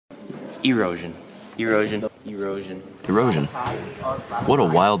Erosion. Erosion. Erosion. Erosion. What a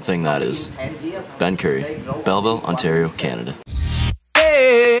wild thing that is. Ben Curry, Belleville, Ontario, Canada.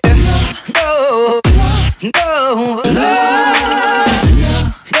 Hey, no, no,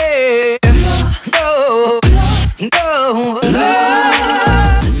 hey, no,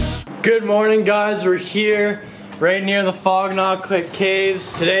 Good morning, guys. We're here right near the Phong Nha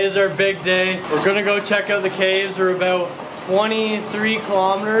caves. Today is our big day. We're gonna go check out the caves. We're about 23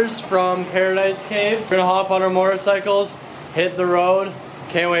 kilometers from Paradise Cave. We're gonna hop on our motorcycles, hit the road.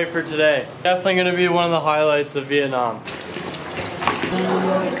 Can't wait for today. Definitely gonna be one of the highlights of Vietnam.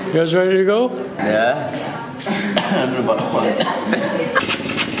 You guys ready to go? Yeah. I'm about to play.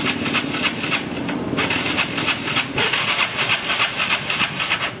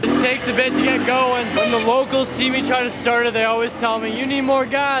 This takes a bit to get going. When the locals see me try to start it, they always tell me, you need more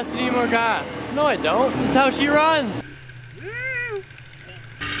gas, you need more gas. No, I don't. This is how she runs.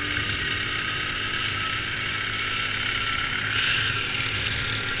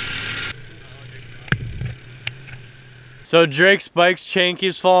 So Drake's bike's chain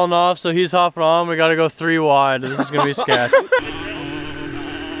keeps falling off, so he's hopping on. We gotta go 3 wide. This is gonna be sketch.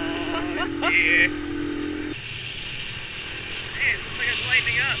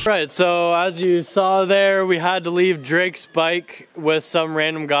 Right, so as you saw there, we had to leave Drake's bike with some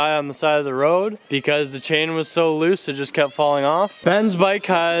random guy on the side of the road because the chain was so loose it just kept falling off. Ben's bike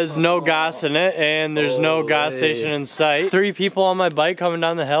has no gas in it and there's no gas station in sight. 3 people on my bike coming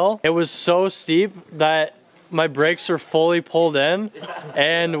down the hill. It was so steep that my brakes were fully pulled in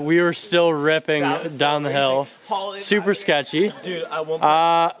and we were still ripping down the hill. Super sketchy. Dude,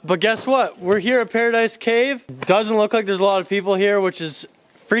 but guess what? We're here at Paradise Cave. Doesn't look like there's a lot of people here, which is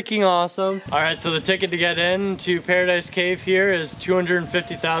freaking awesome. All right, so the ticket to get in to Paradise Cave here is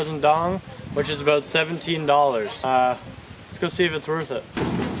 250,000 dong, which is about $17. Let's go see if it's worth it.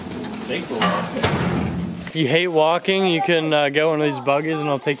 If you hate walking, you can get one of these buggies and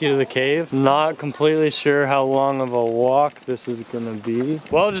it'll take you to the cave. Not completely sure how long of a walk this is gonna be.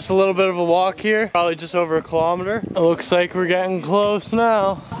 Well, just a little bit of a walk here, probably just over a kilometer. It looks like we're getting close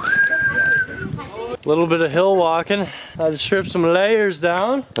now. A little bit of hill walking. I had to strip some layers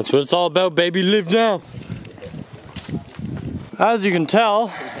down. That's what it's all about, baby. Live now. As you can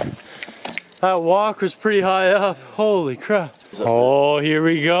tell, that walk was pretty high up. Holy crap. Oh, here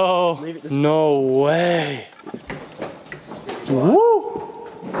we go. No way. Woo!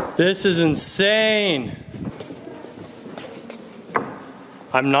 This is insane.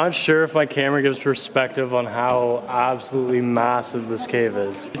 I'm not sure if my camera gives perspective on how absolutely massive this cave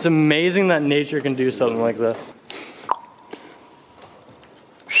is. It's amazing that nature can do something like this.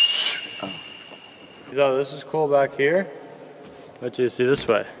 So this is cool back here. What do you see this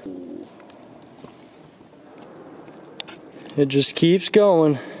way? It just keeps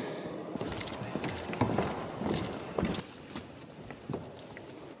going.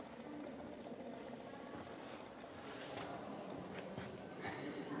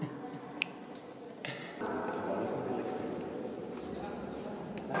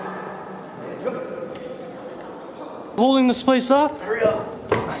 Holding this place up? Hurry up.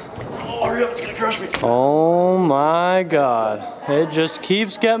 Oh, hurry up, it's gonna crush me. Oh my God. It just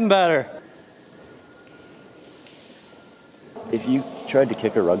keeps getting better. If you tried to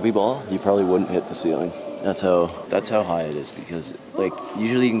kick a rugby ball, you probably wouldn't hit the ceiling. That's how high it is, because like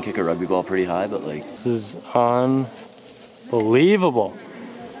usually you can kick a rugby ball pretty high, but like this is unbelievable.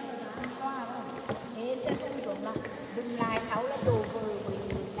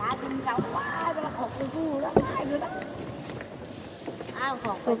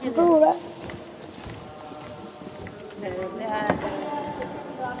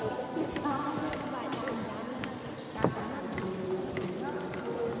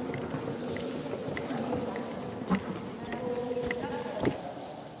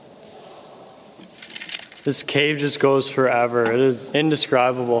 This cave just goes forever. It is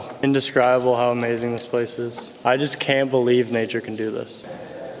indescribable. Indescribable how amazing this place is. I just can't believe nature can do this.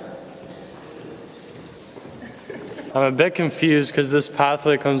 I'm a bit confused because this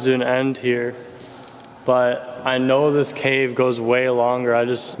pathway comes to an end here, but I know this cave goes way longer.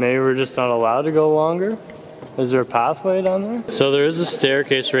 Maybe we're just not allowed to go longer. Is there a pathway down there? So there is a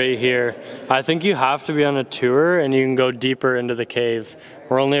staircase right here. I think you have to be on a tour and you can go deeper into the cave.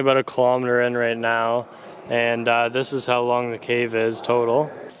 We're only about a kilometer in right now, and this is how long the cave is total.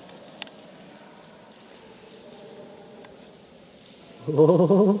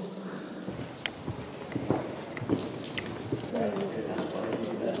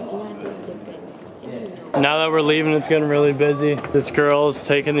 Now that we're leaving, it's getting really busy. This girl is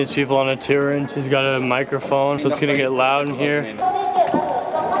taking these people on a tour and she's got a microphone, so it's gonna get loud in here.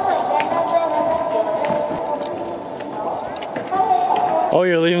 Oh,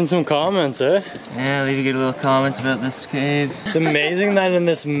 you're leaving some comments, eh? Yeah, leave a good little comment about this cave. It's amazing that in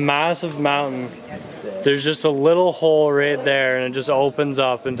this massive mountain, there's just a little hole right there and it just opens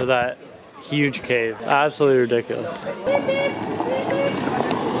up into that huge cave. It's absolutely ridiculous.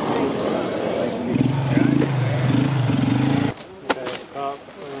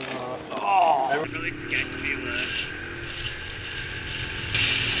 Oh, really sketchy.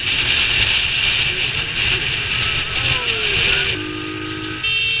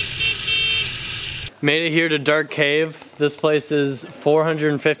 Made it here to Dark Cave. This place is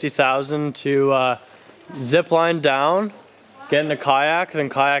 $450,000 to zip line down, get in a kayak, then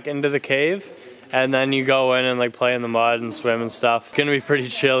kayak into the cave, and then you go in and like play in the mud and swim and stuff. It's gonna be pretty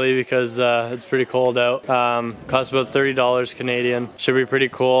chilly because it's pretty cold out. Costs about $30 Canadian. Should be pretty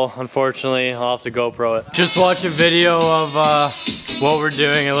cool. Unfortunately, I'll have to GoPro it. Just watch a video of what we're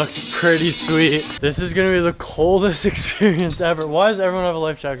doing. It looks pretty sweet. This is gonna be the coldest experience ever. Why does everyone have a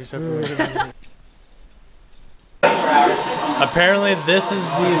life jacket except for me? Apparently this is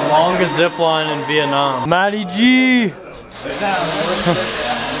the longest zip line in Vietnam. Matty G!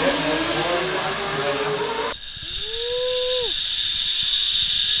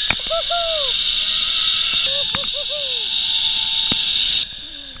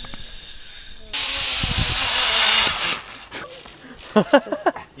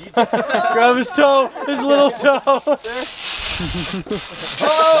 Grab his toe, his little toe.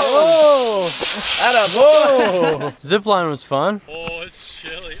 Oh! Whoa! Zipline was fun. Oh, it's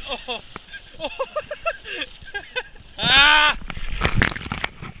chilly. Oh. Ah!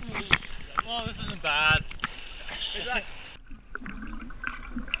 Oh, this isn't bad.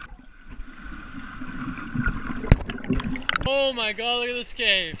 Oh my god, look at this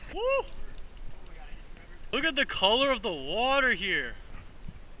cave. Woo! Look at the color of the water here.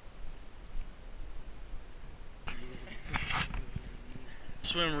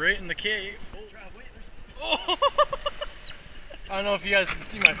 Swim right in the cave. Oh. I don't know if you guys can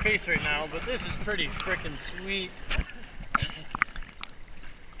see my face right now, but this is pretty freaking sweet.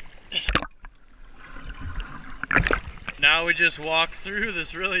 Now we just walk through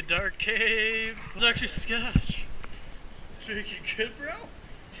this really dark cave. It's actually sketch. Think you good, bro?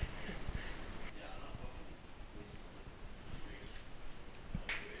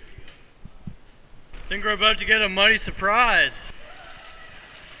 Think we're about to get a mighty surprise.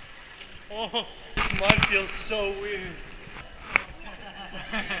 Oh, this mud feels so weird.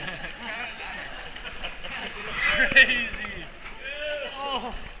 Crazy.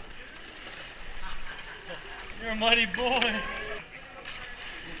 Oh. You're a muddy boy.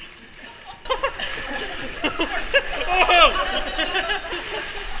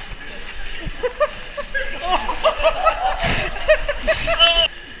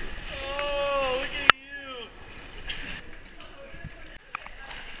 Oh, look at you.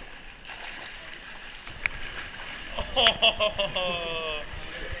 Oh.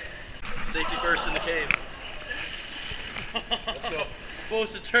 Safety first in the caves. Let's go.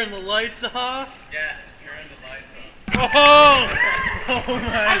 Supposed to turn the lights off? Yeah, turn the lights off. Oh! Oh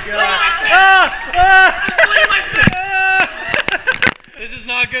my god. This is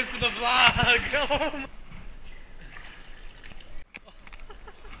not good for the vlog.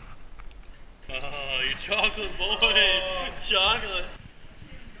 Oh, you chocolate boy. Oh. Chocolate.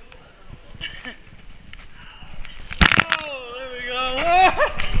 Oh, there we go. Oh!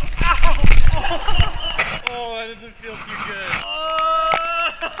 Oh, that doesn't feel too good. Oh!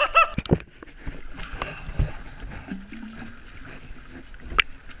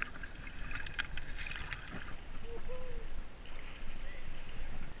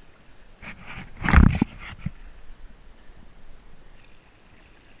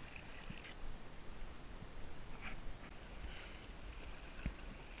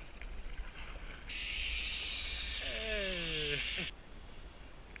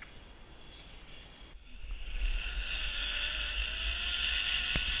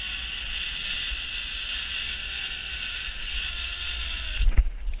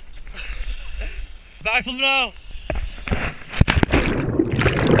 Back from now.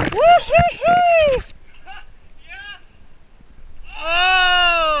 Woo-hoo-hoo! Yeah.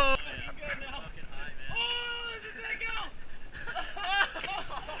 Oh! Oh, this is it, go!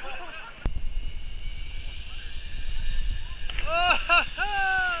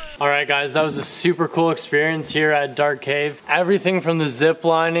 Alright guys, that was a super cool experience here at Dark Cave. Everything from the zip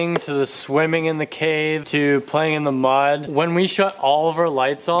lining to the swimming in the cave to playing in the mud. When we shut all of our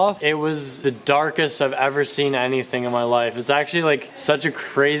lights off, it was the darkest I've ever seen anything in my life. It's actually like such a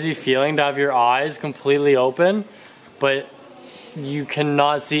crazy feeling to have your eyes completely open, but you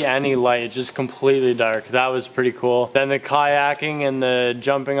cannot see any light, just completely dark. That was pretty cool. Then the kayaking and the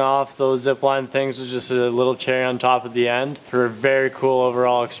jumping off those zipline things was just a little cherry on top at the end for a very cool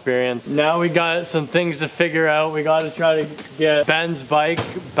overall experience. Now we got some things to figure out. We got to try to get Ben's bike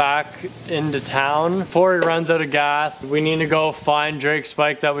back into town before he runs out of gas. We need to go find Drake's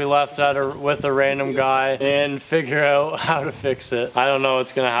bike that we left with a random guy and figure out how to fix it. I don't know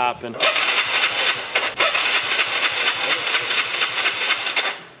what's gonna happen.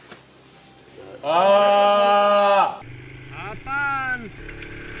 Have fun.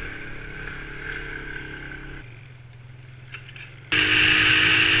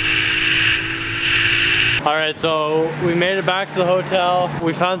 Alright, so we made it back to the hotel.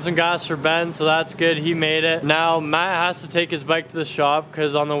 We found some gas for Ben, so that's good. He made it. Now Matt has to take his bike to the shop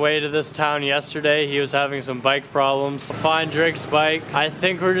because on the way to this town yesterday, he was having some bike problems. We'll find Drake's bike. I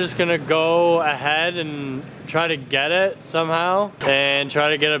think we're just gonna go ahead and try to get it somehow and try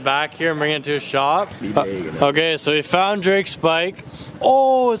to get it back here and bring it to a shop. Okay, so we found Drake's bike.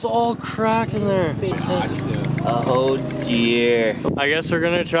 Oh, it's all cracked in there. Oh dear. I guess we're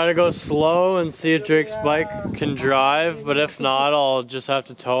gonna try to go slow and see if Drake's bike can drive, but if not, I'll just have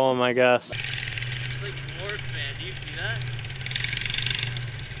to tow him, I guess. It's like morph, man. Do you see that?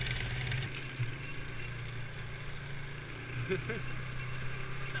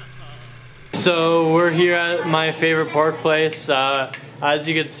 So we're here at my favorite pork place. As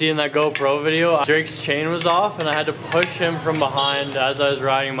you can see in that GoPro video, Drake's chain was off and I had to push him from behind as I was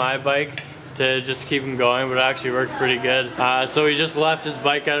riding my bike to just keep him going, but it actually worked pretty good. So he just left his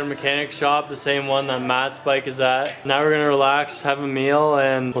bike at a mechanic shop, the same one that Matt's bike is at. Now we're gonna relax, have a meal,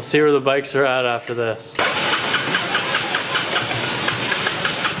 and we'll see where the bikes are at after this.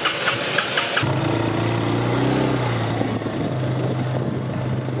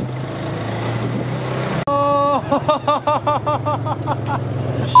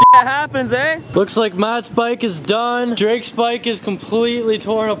 Shit happens, eh? Looks like Matt's bike is done. Drake's bike is completely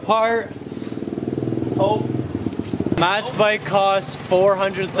torn apart. Oh. Matt's bike cost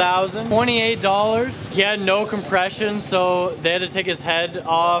 $400,000, $28. He had no compression, so they had to take his head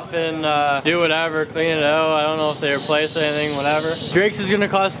off and do whatever, clean it out. I don't know if they replaced anything, whatever. Drake's is gonna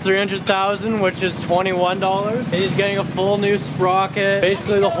cost $300,000, which is $21. He's getting a full new sprocket,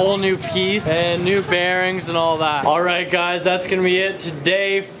 basically the whole new piece, and new bearings and all that. All right, guys, that's gonna be it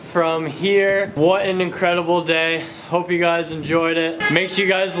today from here. What an incredible day. Hope you guys enjoyed it. Make sure you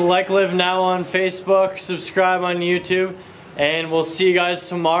guys like Live Now on Facebook, subscribe on YouTube, and we'll see you guys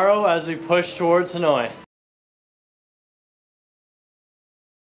tomorrow as we push towards Hanoi.